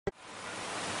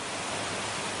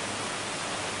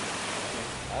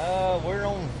We're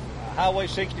on Highway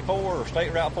 64 or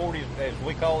State Route 40 as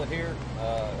we call it here,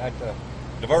 at the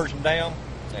diversion dam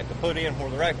at the put in where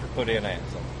the Raptor put in at.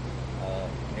 So,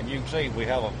 and you can see we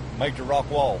have a major rock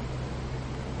wall,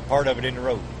 part of it in the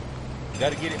road.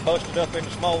 Got to get it busted up into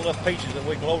small enough pieces that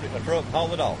we can load it in a truck and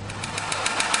haul it off.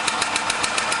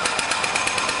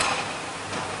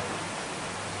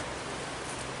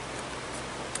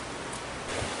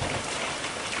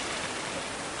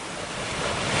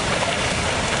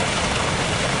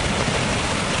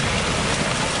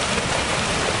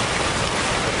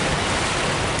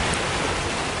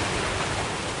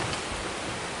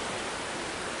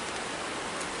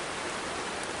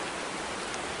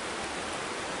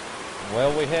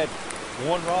 Well, we had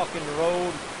one rock in the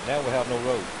road, now we have no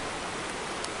road.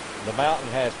 The mountain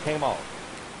has came off.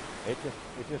 It's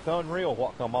just unreal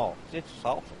what come off. It's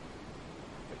awesome.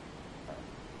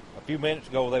 A few minutes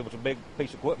ago, there was a big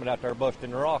piece of equipment out there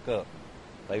busting the rock up.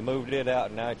 They moved it out,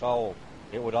 and now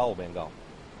it would all been gone.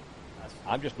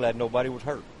 I'm just glad nobody was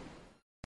hurt.